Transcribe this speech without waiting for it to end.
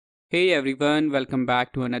Hey everyone, welcome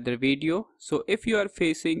back to another video. So if you are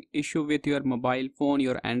facing issue with your mobile phone,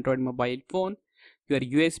 your Android mobile phone, your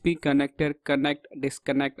USB connector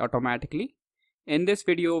disconnect automatically. In this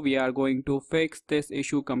video we are going to fix this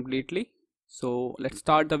issue completely. So let's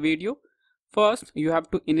start the video. First you have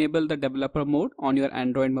to enable the developer mode on your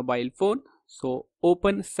Android mobile phone. So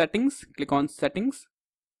open settings, click on settings.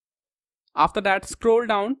 After that scroll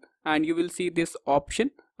down and you will see this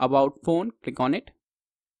option about phone, click on it.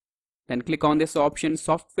 Then click on this option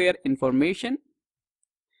software information.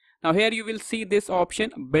 Now here you will see this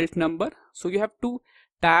option build number. So you have to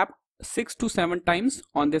tap 6 to 7 times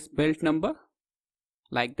on this build number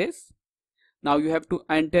like this. Now you have to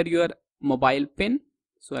enter your mobile pin.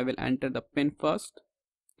 So I will enter the pin first.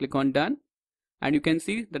 Click on done and you can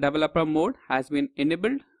see the developer mode has been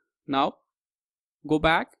enabled. Now go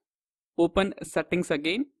back, open settings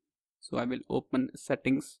again. So I will open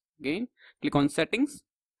settings again. Click on settings.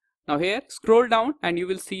 Now here scroll down and you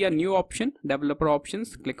will see a new option, developer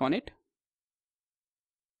options, click on it.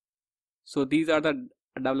 So these are the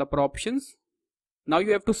developer options. Now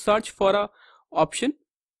you have to search for a option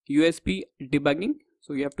USB debugging.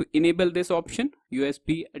 So you have to enable this option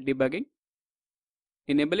USB debugging.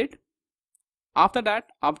 Enable it. After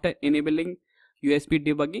that, after enabling USB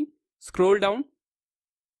debugging, scroll down.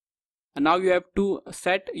 And now you have to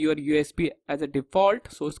set your USB as a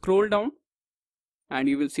default. So scroll down. And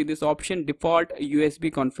you will see this option default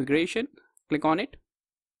USB configuration. Click on it.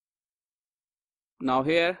 Now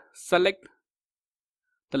here select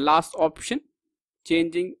the last option,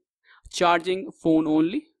 charging phone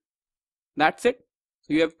only. That's it.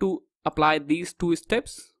 So you have to apply these two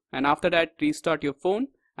steps and after that restart your phone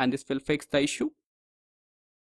and this will fix the issue.